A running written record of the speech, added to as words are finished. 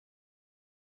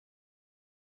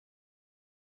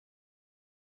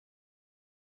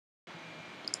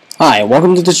Hi,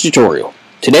 welcome to this tutorial.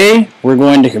 Today, we're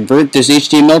going to convert this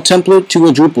HTML template to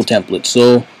a Drupal template,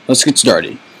 so let's get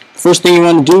started. First thing you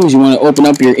want to do is you want to open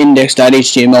up your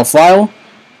index.html file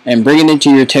and bring it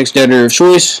into your text editor of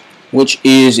choice, which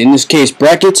is, in this case,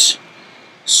 brackets.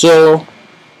 So,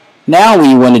 now what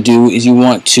you want to do is you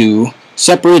want to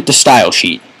separate the style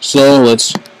sheet. So,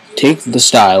 let's take the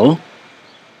style,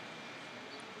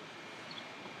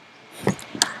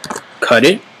 cut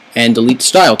it, and delete the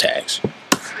style tags.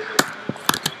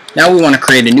 Now we want to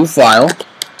create a new file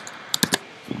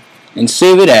and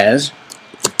save it as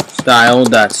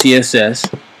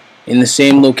style.css in the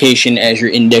same location as your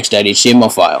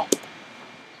index.html file.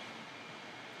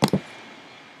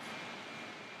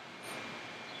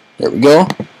 There we go.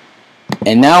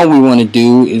 And now what we want to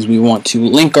do is we want to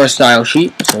link our style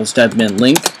sheet. So let's type in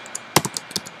link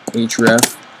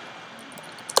href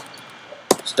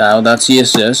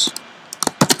style.css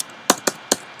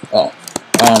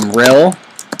rel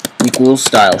equals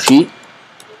style sheet,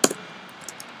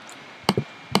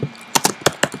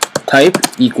 type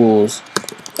equals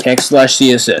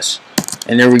text/css,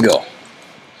 and there we go.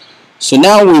 So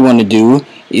now what we want to do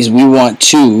is we want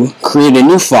to create a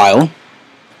new file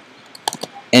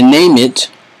and name it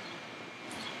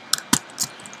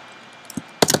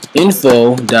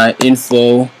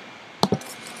info.info,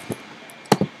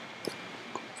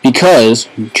 because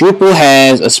Drupal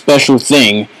has a special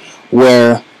thing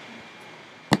where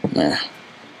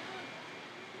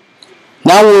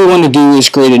now what we want to do is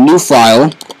create a new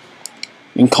file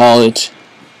and call it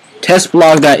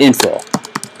testblog.info,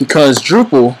 because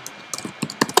Drupal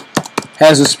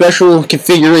has a special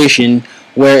configuration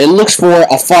where it looks for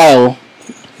a file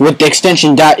with the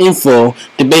extension .info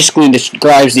that basically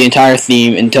describes the entire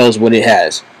theme and tells what it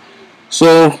has.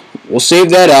 So we'll save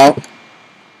that out.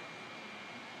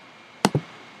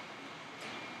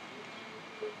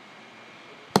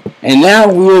 And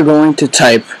now we are going to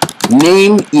type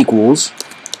name equals,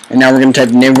 and now we're going to type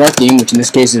the name of our theme, which in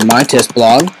this case is my test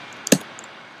blog.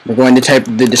 We're going to type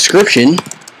the description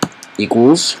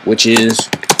equals, which is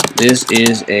this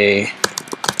is a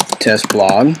test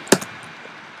blog.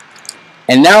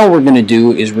 And now what we're going to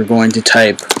do is we're going to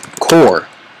type core,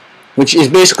 which is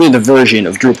basically the version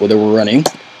of Drupal that we're running,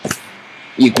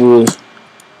 equals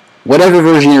whatever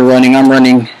version you're running. I'm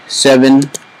running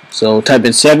 7. So type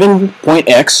in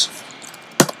 7.x,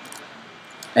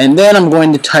 and then I'm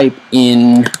going to type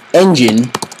in engine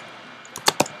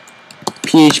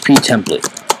PHP template,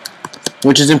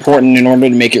 which is important in order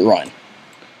to make it run.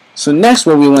 So next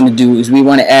what we want to do is we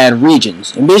want to add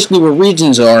regions, and basically what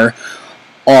regions are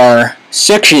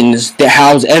sections that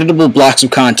house editable blocks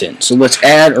of content. So let's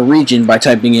add a region by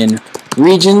typing in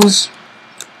regions,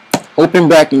 open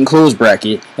bracket and close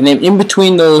bracket, and then in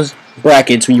between those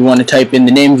brackets where you want to type in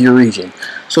the name of your region.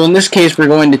 So in this case we're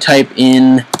going to type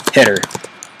in header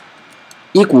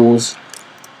equals,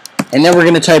 and then we're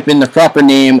going to type in the proper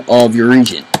name of your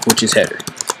region, which is header.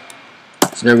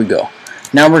 So there we go.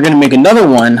 Now we're going to make another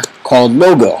one called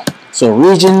logo. So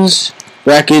regions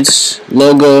brackets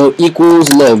logo equals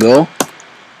logo,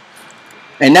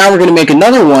 and now we're going to make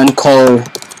another one called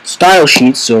style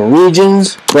sheet. So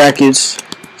regions brackets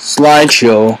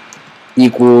slideshow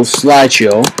equals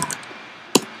slideshow.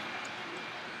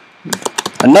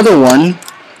 Another one,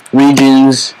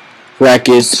 regions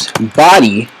brackets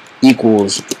body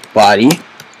equals body.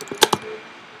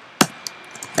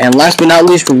 And last but not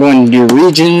least, we're going to do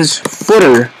regions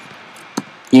footer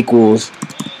equals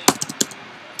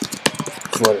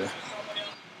footer.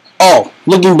 Oh,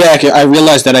 looking back, I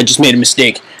realized that I just made a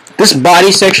mistake. This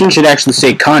body section should actually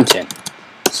say content.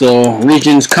 So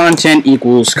regions content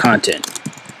equals content.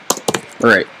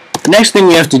 Alright, the next thing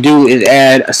we have to do is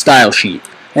add a style sheet.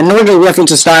 And in order to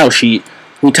reference a style sheet,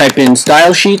 we type in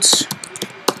style sheets,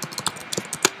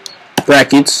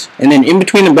 brackets, and then in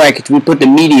between the brackets we put the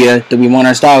media that we want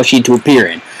our style sheet to appear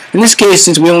in. In this case,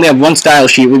 since we only have one style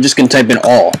sheet, we're just going to type in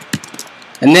all.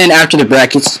 And then after the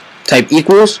brackets, type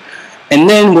equals, and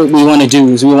then what we want to do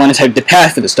is we want to type the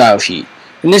path for the style sheet.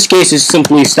 In this case, it's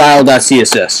simply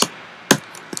style.css.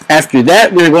 After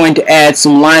that, we're going to add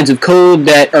some lines of code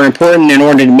that are important in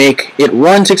order to make it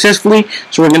run successfully.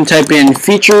 So we're going to type in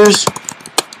features,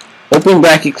 open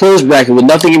bracket, close bracket with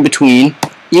nothing in between,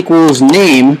 equals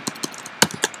name,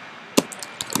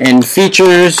 and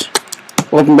features,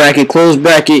 open bracket, close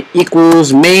bracket,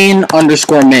 equals main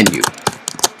underscore menu.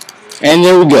 And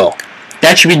there we go.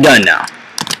 That should be done now.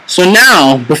 So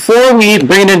now, before we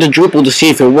bring it into Drupal to see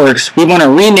if it works, we want to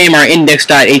rename our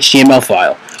index.html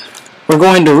file. We're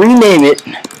going to rename it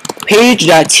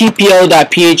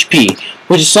page.tpl.php,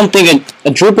 which is something a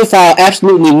Drupal file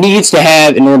absolutely needs to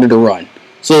have in order to run.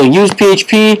 So use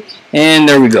PHP, and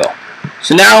there we go.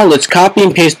 So now let's copy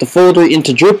and paste the folder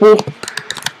into Drupal.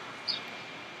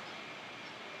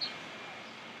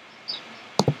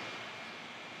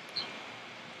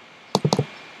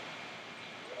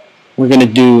 We're going to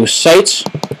do sites,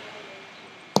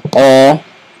 all,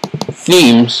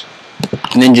 themes,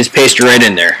 and then just paste it right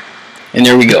in there. And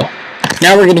there we go.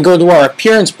 Now we're going to go to our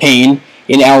appearance pane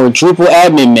in our Drupal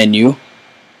admin menu.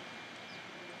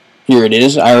 Here it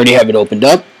is. I already have it opened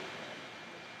up.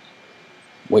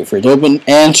 Wait for it to open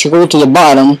and scroll to the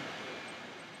bottom.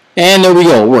 And there we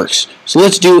go. It works. So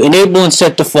let's do enable and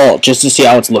set default just to see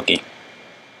how it's looking.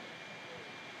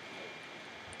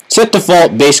 Set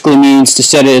default basically means to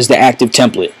set it as the active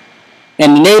template.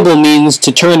 And enable means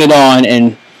to turn it on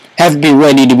and have it be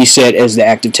ready to be set as the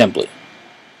active template.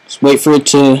 Just wait for it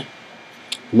to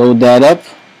load that up.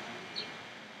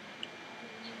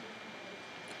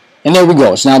 And there we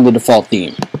go. It's now the default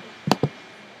theme.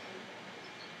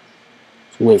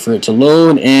 So wait for it to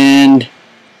load, and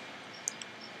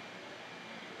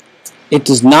it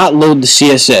does not load the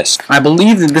CSS. I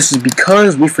believe that this is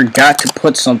because we forgot to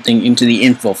put something into the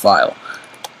info file.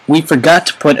 We forgot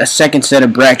to put a second set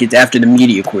of brackets after the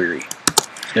media query.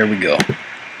 There we go.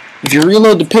 If you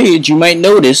reload the page, you might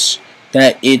notice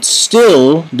that it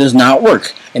still does not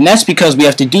work. And that's because we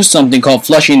have to do something called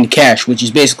flushing the cache, which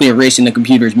is basically erasing the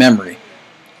computer's memory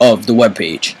of the web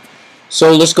page.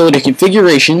 So let's go to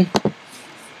configuration.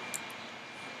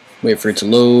 Wait for it to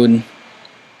load.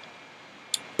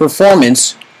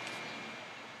 Performance.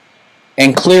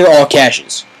 And clear all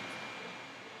caches.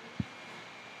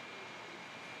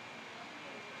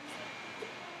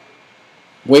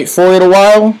 Wait for it a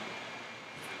while.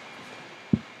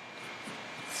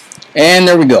 And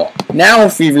there we go. Now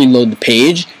if we reload the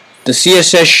page, the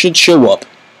CSS should show up.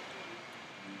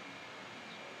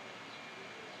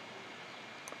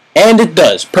 And it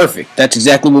does. Perfect. That's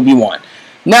exactly what we want.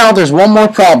 Now there's one more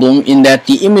problem in that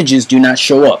the images do not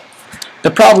show up.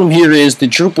 The problem here is the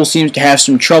Drupal seems to have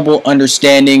some trouble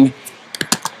understanding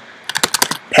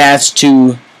paths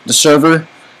to the server.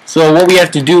 So what we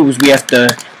have to do is we have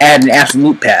to add an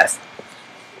absolute path.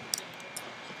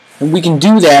 And we can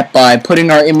do that by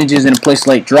putting our images in a place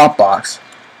like Dropbox.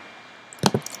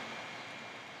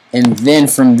 And then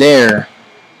from there,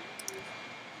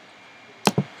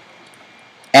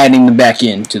 adding them back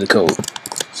into the code.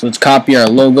 So let's copy our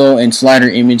logo and slider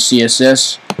image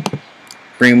CSS.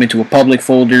 Bring them into a public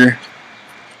folder.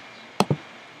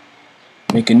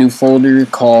 Make a new folder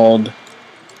called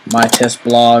My Test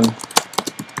Blog.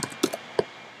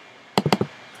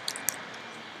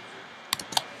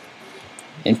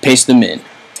 And paste them in.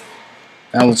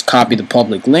 Now let's copy the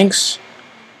public links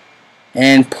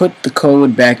and put the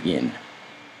code back in.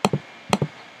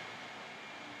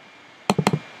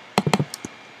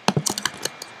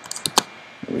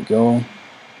 There we go.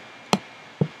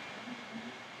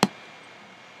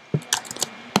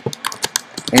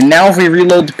 And now if we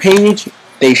reload the page,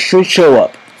 they should show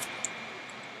up.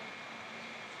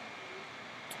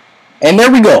 And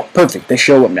there we go. Perfect. They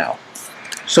show up now.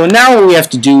 So now what we have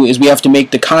to do is we have to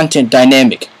make the content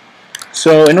dynamic.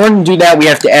 So in order to do that, we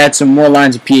have to add some more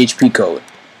lines of PHP code.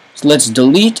 So let's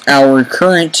delete our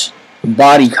current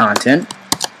body content.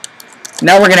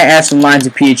 Now we're going to add some lines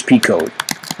of PHP code.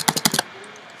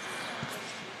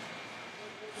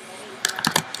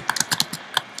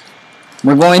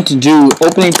 We're going to do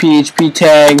opening PHP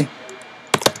tag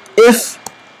if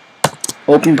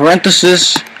open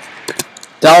parenthesis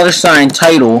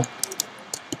 $title,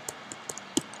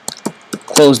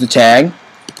 close the tag.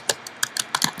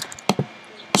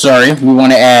 Sorry, we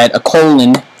want to add a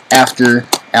colon after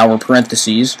our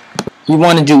parentheses. We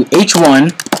want to do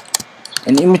h1,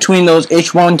 and in between those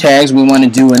h1 tags we want to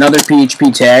do another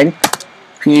PHP tag,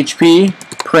 PHP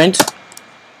print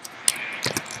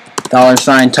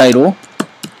 $title,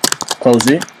 close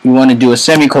it. We want to do a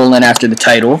semicolon after the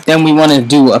title. Then we want to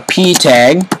do a p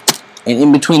tag, and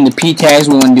in between the p tags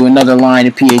we want to do another line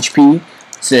of PHP.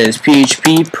 It says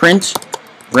PHP print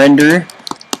render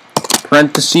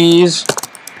parentheses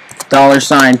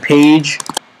 $page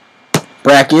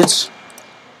brackets,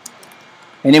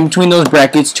 and in between those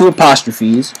brackets 2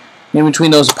 apostrophes, and in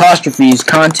between those apostrophes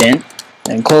content,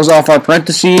 and close off our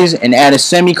parentheses and add a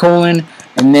semicolon,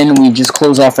 and then we just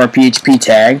close off our PHP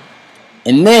tag,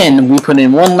 and then we put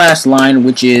in one last line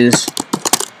which is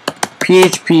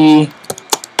PHP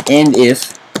and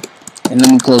if, and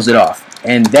then we close it off,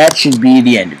 and that should be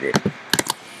the end of it.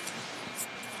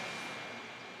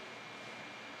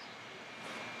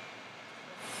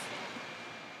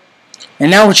 And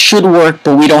now it should work,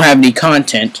 but we don't have any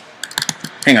content.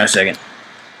 Hang on a second.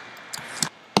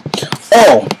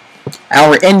 Oh,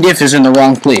 our end-if is in the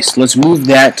wrong place. Let's move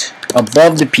that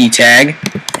above the p tag,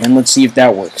 and let's see if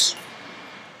that works.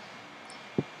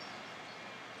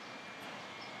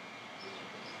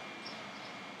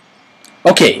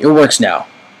 Okay, it works now.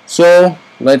 So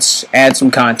let's add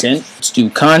some content. Let's do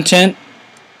content,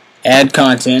 add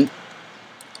content,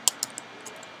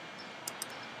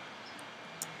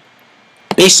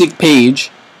 basic page,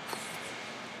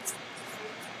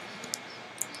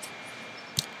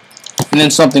 and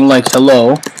then something like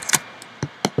hello,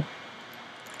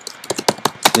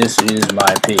 this is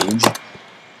my page.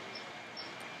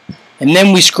 And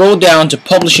then we scroll down to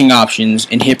publishing options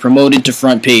and hit promoted to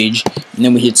front page, and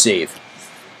then we hit save.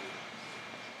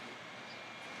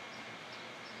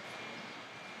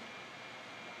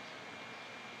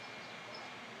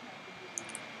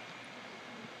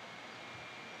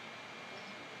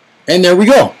 And there we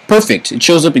go. Perfect. It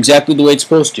shows up exactly the way it's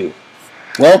supposed to.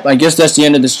 Well, I guess that's the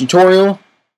end of this tutorial.